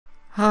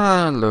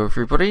Hello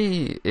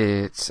everybody,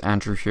 it's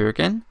Andrew here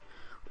again,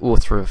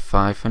 author of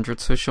 500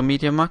 Social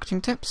Media Marketing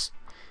Tips.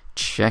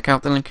 Check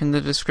out the link in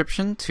the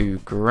description to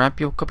grab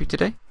your copy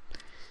today.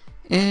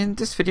 In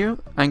this video,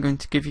 I'm going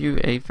to give you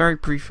a very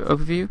brief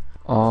overview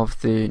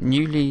of the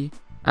newly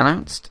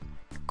announced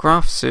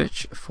graph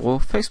search for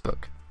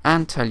Facebook,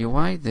 and tell you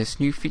why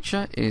this new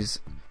feature is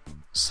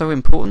so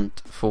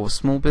important for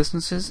small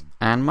businesses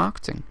and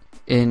marketing.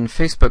 In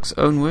Facebook's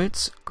own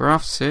words,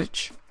 graph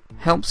search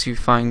helps you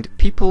find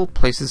people,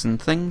 places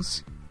and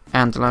things,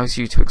 and allows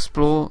you to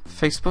explore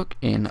Facebook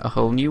in a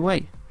whole new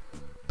way.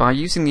 By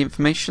using the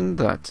information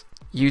that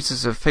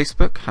users of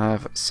Facebook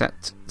have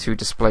set to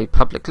display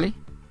publicly,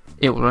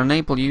 it will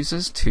enable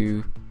users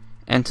to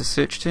enter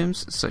search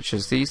terms such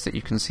as these that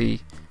you can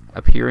see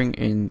appearing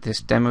in this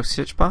demo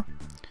search bar: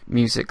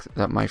 music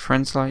that my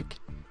friends like,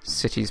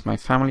 cities my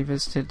family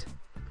visited,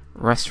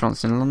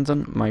 restaurants in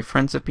London my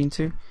friends have been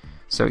to.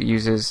 So it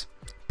uses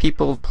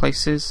people,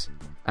 places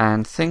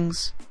and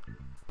things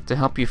to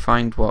help you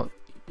find what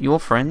your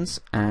friends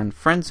and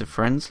friends of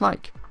friends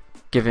like,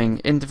 giving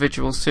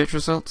individual search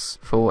results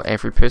for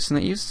every person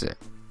that uses it.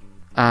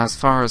 As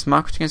far as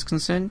marketing is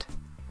concerned,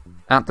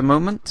 at the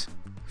moment,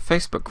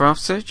 Facebook Graph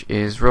Search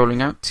is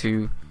rolling out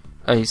to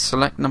a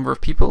select number of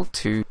people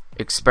to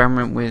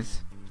experiment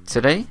with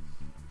today,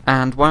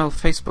 and while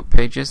Facebook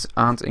pages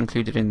aren't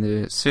included in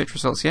the search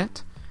results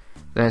yet,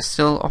 there's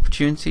still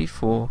opportunity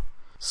for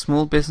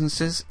small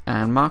businesses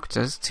and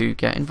marketers to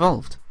get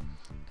involved,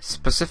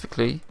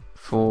 specifically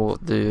for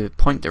the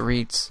point that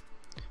reads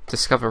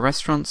discover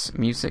restaurants,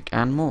 music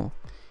and more.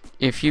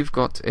 If you've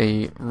got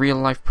a real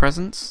life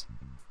presence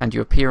and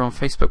you appear on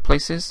Facebook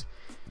Places,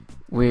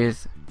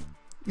 with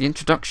the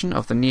introduction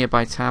of the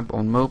Nearby tab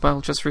on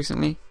mobile just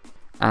recently,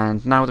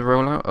 and now the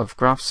rollout of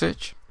Graph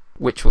Search,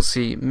 which will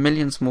see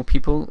millions more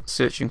people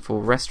searching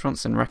for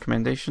restaurants and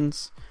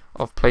recommendations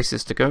of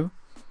places to go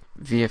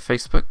via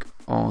Facebook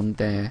on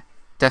their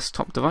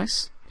desktop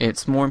device,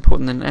 it's more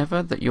important than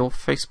ever that your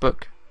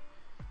Facebook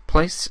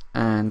place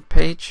and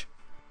page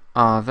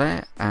are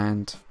there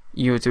and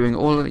you're doing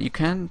all that you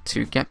can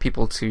to get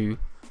people to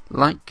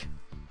like,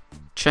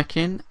 check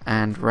in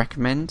and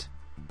recommend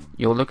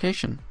your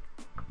location.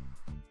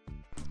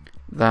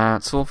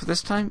 That's all for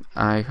this time.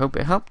 I hope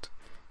it helped.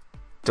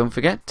 Don't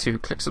forget to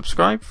click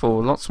subscribe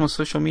for lots more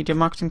social media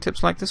marketing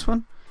tips like this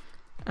one,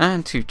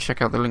 and to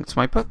check out the link to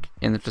my book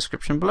in the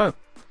description below.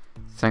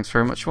 Thanks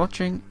very much for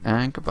watching,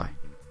 and goodbye.